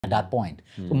at that point.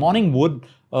 So morning wood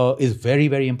is very,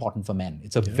 very important for men.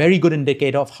 It's a very good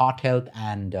indicator of heart health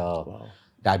and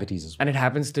diabetes as well. And it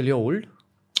happens till you're old?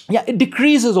 Yeah, it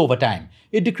decreases over time.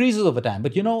 It decreases over time.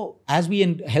 But as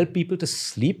we help people to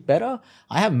sleep better,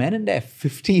 I have men in their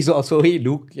 50s also. Hey,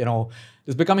 Luke,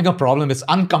 it's becoming a problem. It's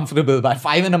uncomfortable. By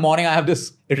 5 in the morning, I have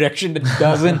this erection that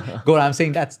doesn't go. I'm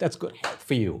saying that's good health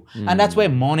for you. And that's where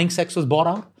morning sex was brought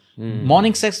out.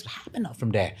 Morning sex, happen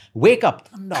from there. Wake up,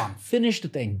 turn on, finish the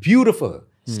thing. Beautiful.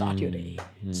 Start your day.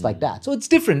 It's like that. So it's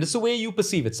different. It's the way you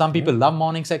perceive it. Some people love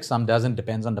morning sex, some doesn't.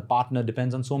 Depends on the partner,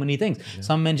 depends on so many things.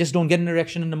 Some men just don't get an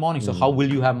erection in the morning. So how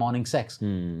will you have morning sex?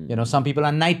 Some people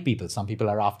are night people, some people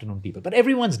are afternoon people. But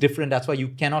everyone's different. That's why you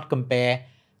cannot compare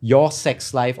your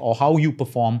sex life or how you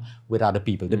perform with other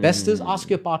people. The best is ask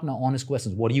your partner honest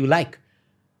questions. What do you like?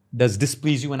 Does this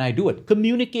please you when I do it?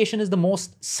 Communication is the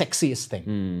most sexiest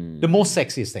thing. The most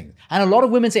sexiest thing. And a lot of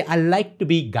women say, I like to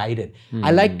be guided.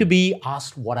 I like to be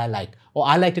asked what I like. Or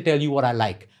I like to tell you what I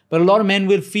like. But a lot of men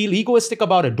will feel egoistic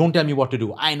about it. Don't tell me what to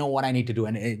do. I know what I need to do.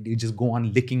 And you just go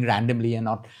on licking randomly and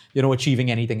not,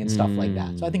 achieving anything and stuff like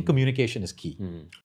that. So I think communication is key.